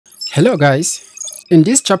Hello guys, in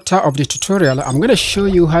this chapter of the tutorial I'm going to show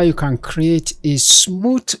you how you can create a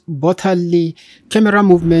smooth butterly camera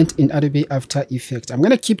movement in Adobe After Effects. I'm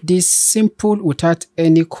going to keep this simple without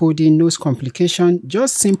any coding, no complication,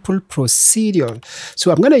 just simple procedure. So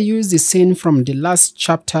I'm going to use the scene from the last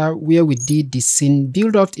chapter where we did the scene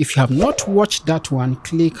build up. If you have not watched that one,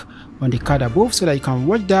 click on the card above so that you can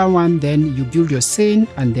watch that one, then you build your scene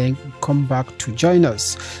and then come back to join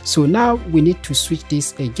us. So now we need to switch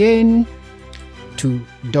this again to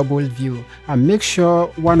double view and make sure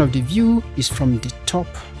one of the view is from the top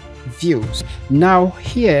views. Now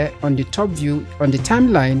here on the top view on the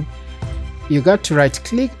timeline, you got to right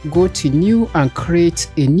click, go to new and create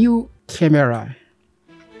a new camera.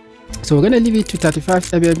 So we're going to leave it to 35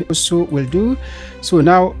 mm also will do. So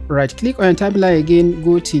now right click on your timeline again,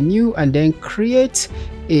 go to new and then create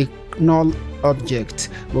a null object.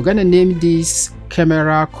 We're going to name this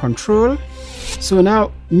camera control. So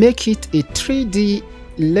now make it a 3D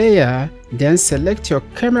layer, then select your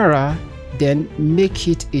camera, then make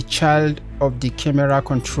it a child of the camera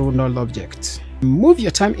control null object. Move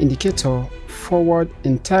your time indicator forward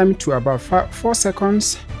in time to about 4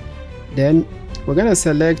 seconds. Then we're going to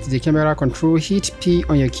select the camera control, hit P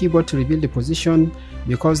on your keyboard to reveal the position,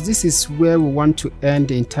 because this is where we want to end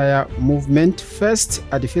the entire movement first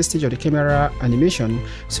at the first stage of the camera animation.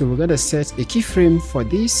 So we're going to set a keyframe for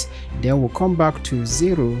this, then we'll come back to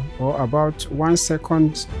 0 or about 1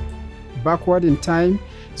 second backward in time.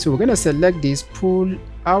 So we're going to select this, pull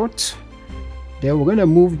out, then we're going to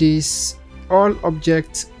move this all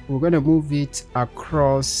object, we're going to move it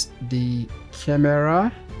across the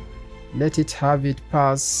camera. Let it have it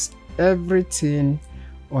pass everything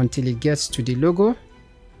until it gets to the logo.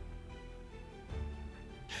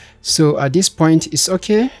 So at this point it's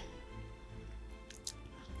okay.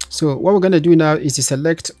 So what we're going to do now is to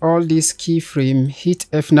select all these keyframe, hit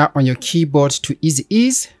F now on your keyboard to easy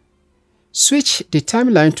ease. Switch the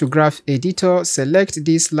timeline to graph editor, select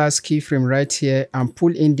this last keyframe right here and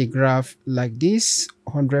pull in the graph like this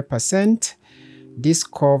 100%. This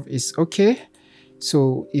curve is okay.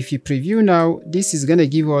 So if you preview now, this is going to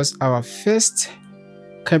give us our first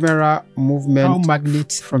camera movement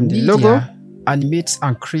magnet from the logo. Animates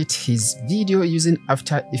and create his video using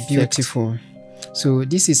After Effects. Beautiful. So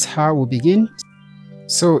this is how we begin.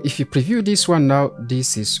 So if you preview this one now,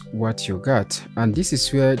 this is what you got, and this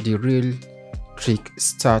is where the real trick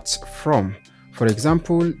starts from. For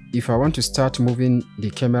example, if I want to start moving the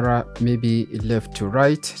camera maybe left to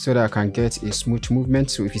right so that I can get a smooth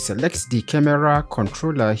movement, so if you select the camera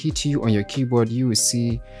controller, hit U on your keyboard, you will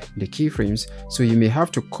see the keyframes. So you may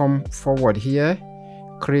have to come forward here,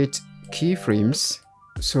 create keyframes.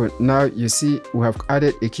 So now you see we have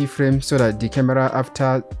added a keyframe so that the camera,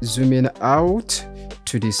 after zooming out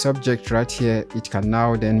to the subject right here, it can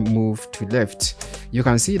now then move to left. You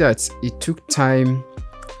can see that it took time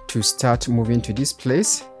to start moving to this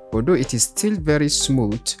place, although it is still very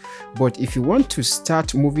smooth. But if you want to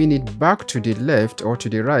start moving it back to the left or to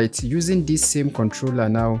the right using this same controller,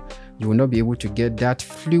 now you will not be able to get that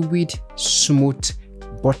fluid, smooth,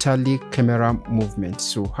 butterly camera movement.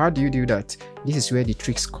 So how do you do that? This is where the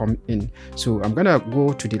tricks come in. So I'm gonna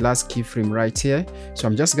go to the last keyframe right here. So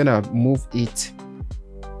I'm just gonna move it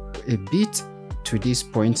a bit to this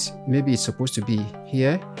point. Maybe it's supposed to be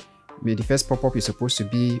here. Maybe the first pop-up is supposed to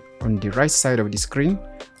be on the right side of the screen.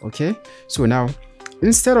 Okay, so now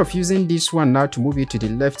instead of using this one now to move it to the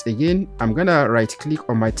left again, I'm gonna right click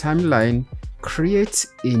on my timeline, create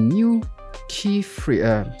a new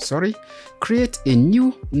create a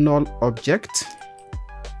new null object.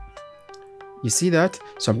 You see that?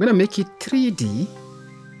 So I'm gonna make it 3D,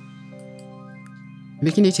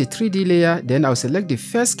 making it a 3D layer. Then I'll select the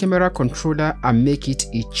first camera controller and make it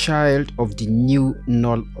a child of the new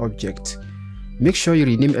null object. Make sure you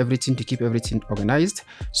rename everything to keep everything organized.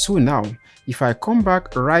 So now if I come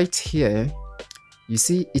back right here, you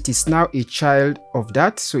see it is now a child of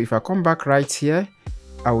that. So if I come back right here,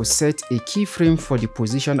 I will set a keyframe for the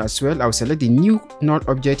position as well. I will select the new null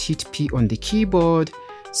object, hit P on the keyboard,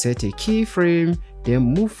 set a keyframe,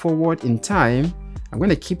 then move forward in time. I'm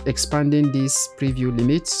going to keep expanding this preview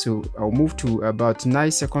limit, so I'll move to about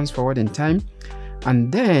 9 seconds forward in time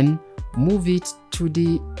and then move it to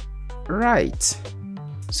the right.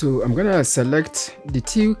 So I'm going to select the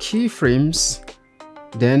 2 keyframes,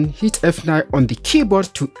 then hit F9 on the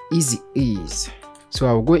keyboard to easy ease. So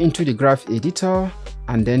I'll go into the graph editor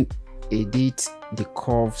and then edit the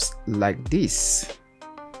curves like this.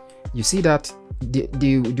 You see that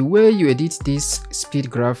the way you edit this speed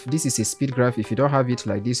graph, this is a speed graph. If you don't have it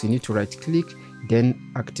like this, you need to right click,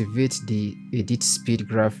 then activate the edit speed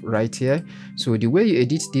graph right here. So the way you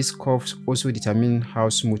edit these curves also determine how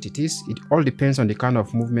smooth it is. It all depends on the kind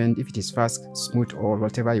of movement, if it is fast, smooth, or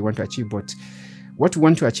whatever you want to achieve. But what we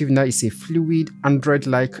want to achieve now is a fluid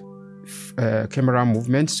Android-like camera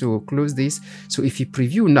movement. So close this. So if you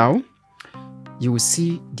preview now, you will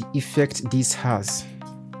see the effect this has.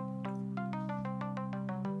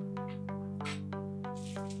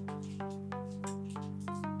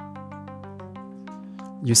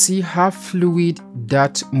 You see how fluid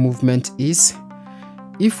that movement is.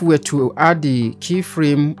 If we were to add the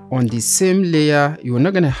keyframe on the same layer, you're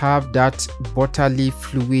not going to have that butterly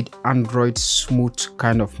fluid Android smooth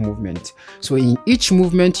kind of movement. So in each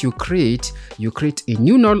movement you create a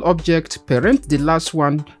new null object, parent the last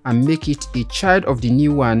one and make it a child of the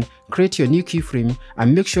new one, create your new keyframe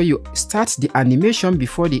and make sure you start the animation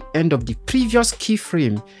before the end of the previous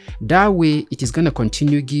keyframe. That way it is going to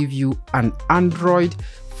continue give you an Android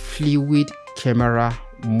fluid camera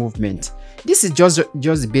movement. This is just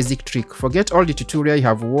the basic trick. Forget all the tutorial you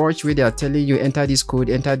have watched where they are telling you enter this code,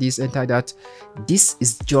 enter this, enter that. This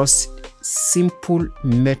is just simple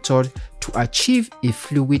method to achieve a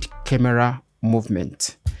fluid camera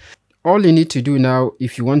movement. All you need to do now,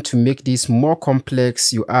 if you want to make this more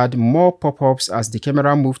complex, you add more pop-ups. As the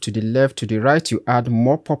camera moves to the left, to the right, you add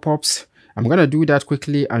more pop-ups. I'm going to do that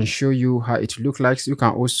quickly and show you how it looks like. You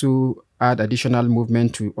can also add additional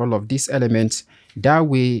movement to all of these elements. That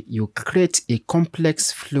way you create a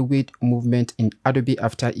complex fluid movement in Adobe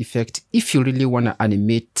After Effects if you really want to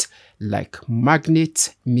animate like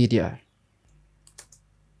MagnatesMedia.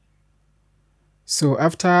 So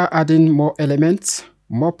after adding more elements,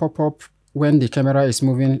 more pop-up when the camera is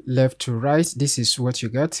moving left to right, this is what you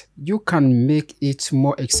get. You can make it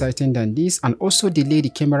more exciting than this and also delay the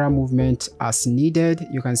camera movement as needed.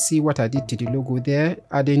 You can see what I did to the logo there,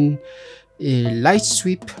 adding a light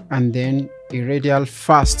sweep and then a radial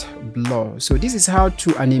fast blur. So this is how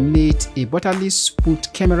to animate a butterly smooth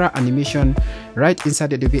camera animation right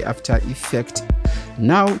inside Adobe After Effects.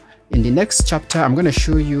 Now in the next chapter, I'm going to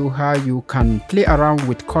show you how you can play around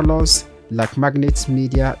with colors like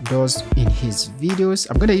MagnatesMedia does in his videos.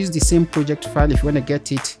 I'm going to use the same project file. If you want to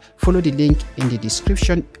get it, follow the link in the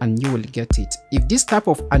description and you will get it. If this type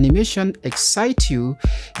of animation excites you,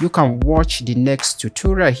 you can watch the next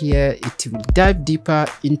tutorial here. It will dive deeper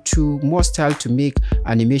into more style to make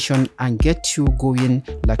animation and get you going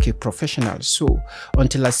like a professional. So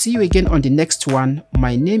until I see you again on the next one,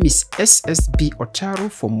 my name is SSB Otaru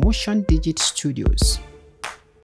for MotionDigit Studios.